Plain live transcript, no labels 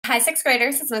Hi, sixth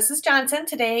graders. It's Mrs. Johnson.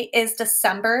 Today is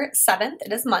December 7th.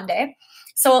 It is Monday.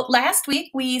 So last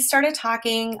week we started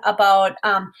talking about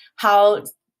how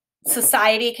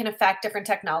society can affect different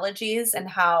technologies and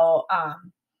how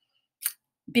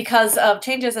because of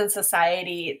changes in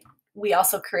society, we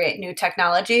also create new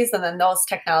technologies, and then those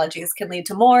technologies can lead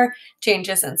to more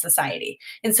changes in society.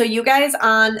 And so you guys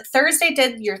on Thursday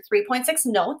did your 3.6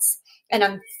 notes, and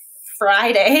on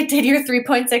Friday did your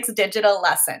 3.6 digital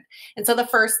lesson. And so the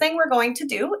first thing we're going to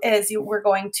do is we're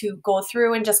going to go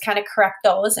through and just kind of correct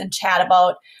those and chat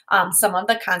about some of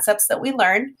the concepts that we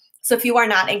learned. So if you are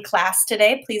not in class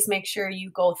today, please make sure you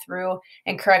go through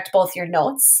and correct both your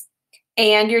notes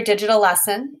and your digital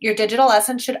lesson. Your digital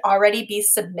lesson should already be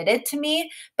submitted to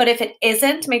me, but if it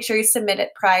isn't, make sure you submit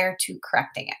it prior to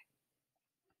correcting it.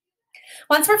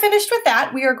 Once we're finished with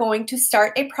that, we are going to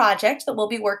start a project that we'll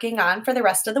be working on for the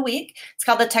rest of the week. It's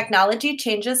called the Technology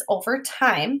Changes Over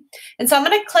Time. And so I'm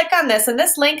going to click on this, and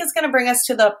this link is going to bring us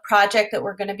to the project that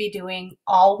we're going to be doing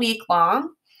all week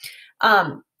long.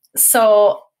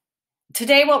 So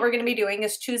today what we're going to be doing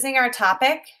is choosing our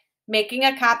topic, making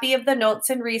a copy of the notes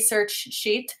and research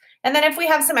sheet, and then if we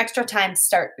have some extra time,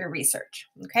 start your research,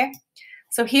 okay?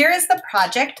 So here is the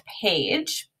project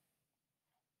page.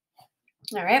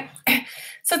 All right,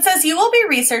 so it says you will be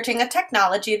researching a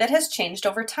technology that has changed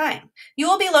over time. You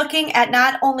will be looking at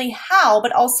not only how,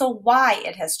 but also why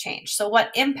it has changed. So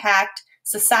what impact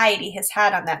society has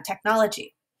had on that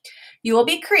technology. You will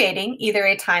be creating either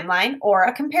a timeline or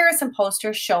a comparison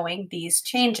poster showing these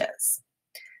changes.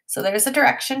 So there's a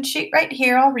direction sheet right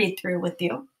here I'll read through with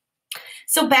you.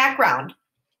 So background.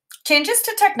 Changes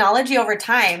to technology over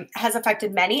time has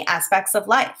affected many aspects of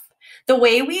life. The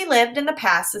way we lived in the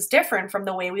past is different from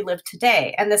the way we live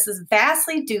today, and this is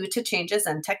vastly due to changes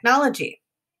in technology.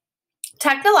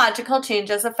 Technological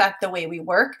changes affect the way we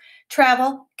work,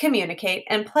 travel, communicate,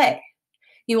 and play.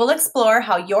 You will explore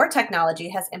how your technology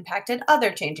has impacted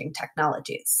other changing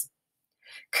technologies.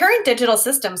 Current digital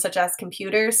systems such as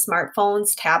computers,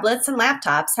 smartphones, tablets, and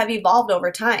laptops have evolved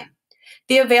over time.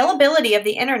 The availability of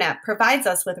the internet provides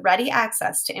us with ready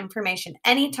access to information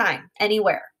anytime,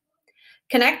 anywhere.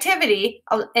 Connectivity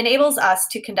enables us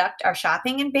to conduct our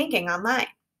shopping and banking online.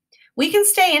 We can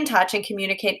stay in touch and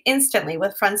communicate instantly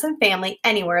with friends and family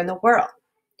anywhere in the world.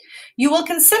 You will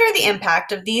consider the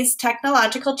impact of these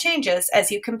technological changes as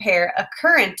you compare a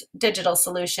current digital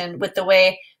solution with the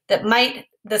way that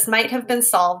this might have been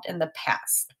solved in the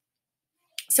past.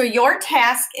 So your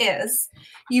task is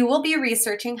you will be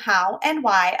researching how and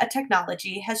why a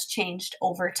technology has changed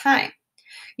over time.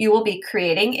 You will be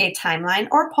creating a timeline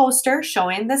or poster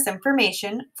showing this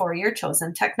information for your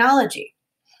chosen technology.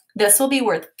 This will be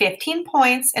worth 15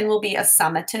 points and will be a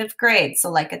summative grade, so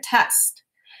like a test.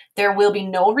 There will be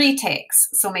no retakes,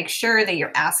 so make sure that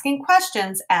you're asking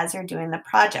questions as you're doing the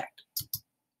project.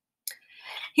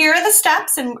 Here are the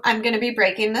steps, and I'm going to be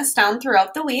breaking this down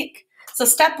throughout the week. So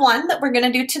step 1 that we're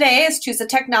going to do today is choose a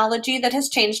technology that has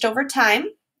changed over time.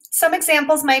 Some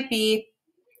examples might be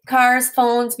cars,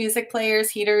 phones, music players,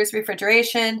 heaters,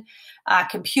 refrigeration,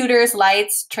 computers,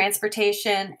 lights,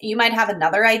 transportation. You might have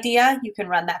another idea. You can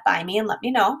run that by me and let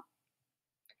me know.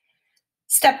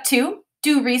 Step 2,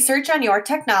 do research on your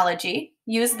technology.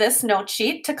 Use this note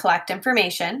sheet to collect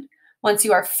information. Once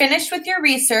you are finished with your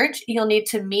research, you'll need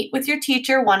to meet with your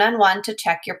teacher one-on-one to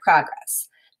check your progress.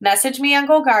 Message me on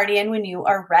GoGuardian when you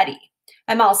are ready.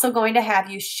 I'm also going to have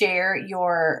you share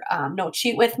your note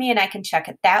sheet with me and I can check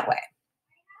it that way.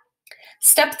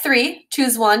 Step 3,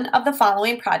 choose one of the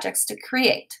following projects to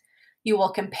create. You will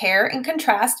compare and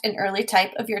contrast an early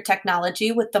type of your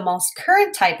technology with the most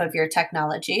current type of your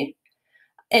technology.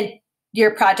 And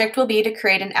your project will be to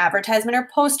create an advertisement or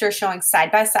poster showing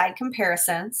side-by-side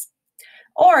comparisons.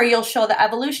 Or you'll show the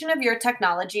evolution of your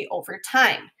technology over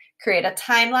time. Create a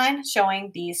timeline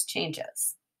showing these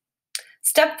changes.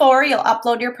 Step 4, you'll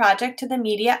upload your project to the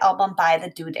media album by the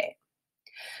due date.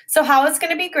 So how it's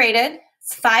going to be graded?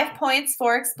 5 points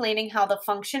for explaining how the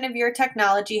function of your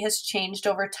technology has changed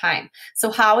over time.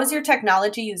 So how is your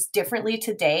technology used differently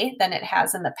today than it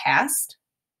has in the past?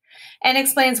 And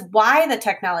explains why the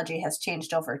technology has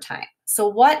changed over time. So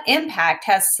what impact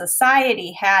has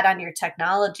society had on your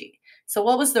technology? So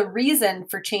what was the reason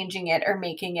for changing it or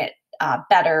making it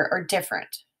better or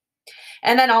different?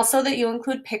 And then also that you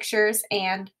include pictures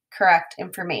and correct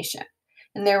information.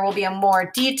 And there will be a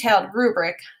more detailed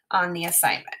rubric on the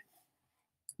assignment.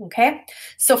 Okay,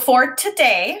 so for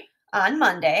today, on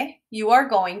Monday, you are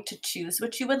going to choose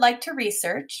what you would like to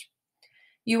research.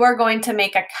 You are going to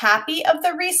make a copy of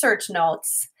the research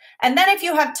notes. And then if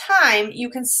you have time, you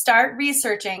can start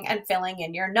researching and filling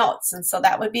in your notes. And so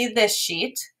that would be this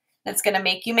sheet. It's going to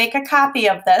make you make a copy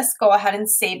of this. Go ahead and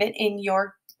save it in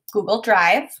your Google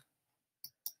Drive.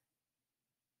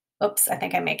 Oops, I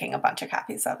think I'm making a bunch of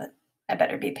copies of it. I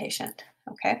better be patient,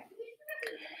 okay?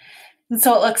 And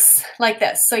so it looks like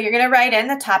this. So you're going to write in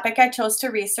the topic I chose to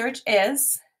research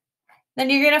is, then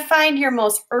you're going to find your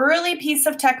most early piece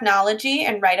of technology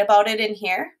and write about it in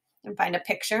here and find a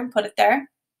picture and put it there.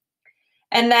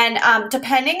 And then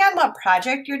depending on what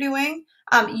project you're doing,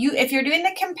 if you're doing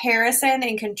the comparison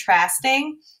and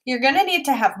contrasting, you're going to need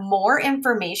to have more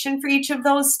information for each of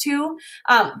those two.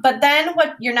 But then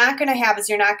what you're not going to have is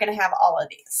you're not going to have all of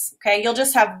these. Okay, you'll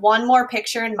just have one more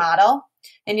picture and model,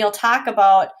 and you'll talk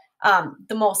about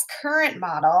the most current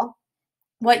model,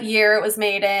 what year it was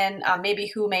made in,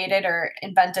 maybe who made it or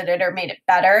invented it or made it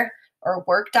better or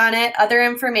worked on it, other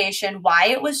information, why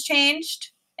it was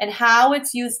changed, and how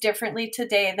it's used differently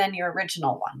today than your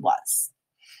original one was.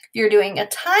 If you're doing a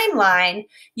timeline,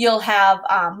 you'll have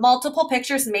multiple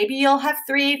pictures. Maybe you'll have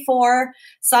 3, 4.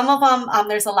 Some of them,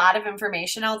 there's a lot of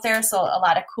information out there, so a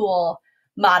lot of cool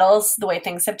models, the way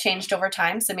things have changed over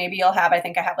time. So maybe you'll have, I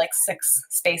think I have like 6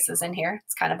 spaces in here.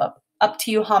 It's kind of up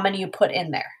to you how many you put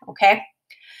in there, okay?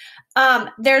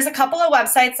 There's a couple of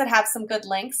websites that have some good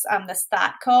links. This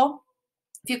ThoughtCo.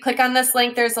 If you click on this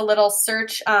link, there's a little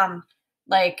search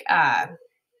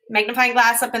magnifying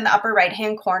glass up in the upper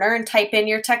right-hand corner and type in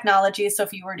your technology. So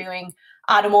if you were doing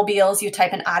automobiles, you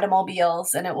type in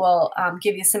automobiles and it will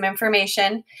give you some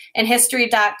information. And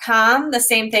history.com, the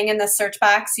same thing in the search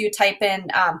box. You type in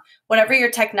whatever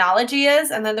your technology is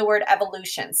and then the word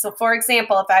evolution. So for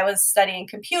example, if I was studying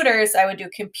computers, I would do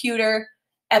computer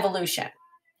evolution.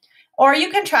 Or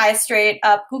you can try a straight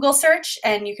up Google search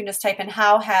and you can just type in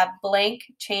how have blank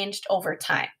changed over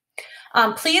time.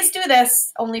 Please do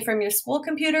this only from your school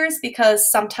computers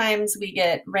because sometimes we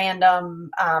get random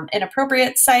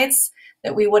inappropriate sites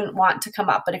that we wouldn't want to come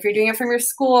up. But if you're doing it from your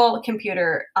school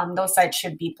computer, those sites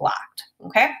should be blocked,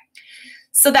 okay?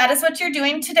 So that is what you're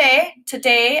doing today.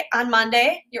 Today on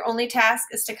Monday, your only task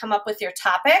is to come up with your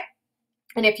topic.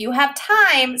 And if you have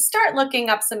time, start looking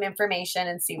up some information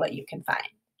and see what you can find.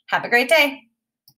 Have a great day.